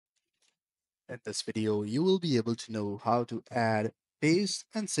In this video, you will be able to know how to add, paste,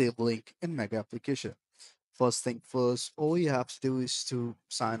 and save link in Mega application. First thing first, all you have to do is to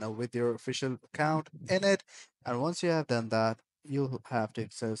sign up with your official account in it. And once you have done that, you'll have to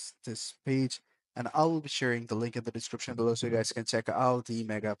access this page. And I will be sharing the link in the description below so you guys can check out the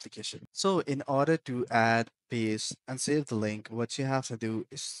Mega application. So in order to add, paste, and save the link, what you have to do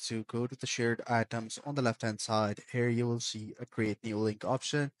is to go to the shared items on the left hand side. Here you will see a create new link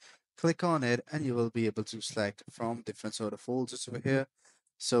option. Click on it and you will be able to select from different sort of folders over here.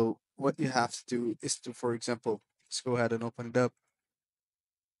 So what you have to do is to, for example, let's go ahead and open it up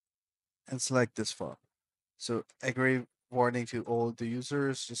and select this file. So agree warning to all the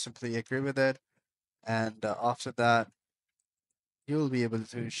users, just simply agree with it. And after that, you'll be able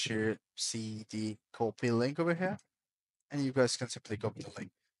to see the copy link over here and you guys can simply copy the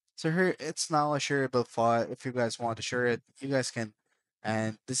link. So here it's now a shareable file. If you guys want to share it, you guys can.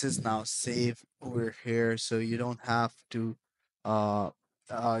 And this is now saved over here, so you don't have to, uh,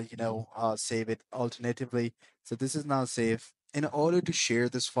 save it alternatively. So this is now saved. In order to share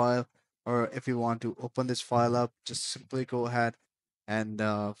this file, or if you want to open this file up, just simply go ahead and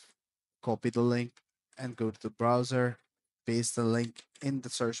copy the link and go to the browser, paste the link in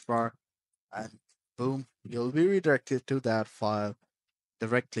the search bar, and boom, you'll be redirected to that file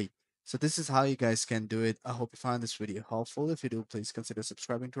directly. So this is how you guys can do it. I hope you find this video helpful. If you do, please consider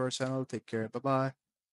subscribing to our channel. Take care. Bye bye.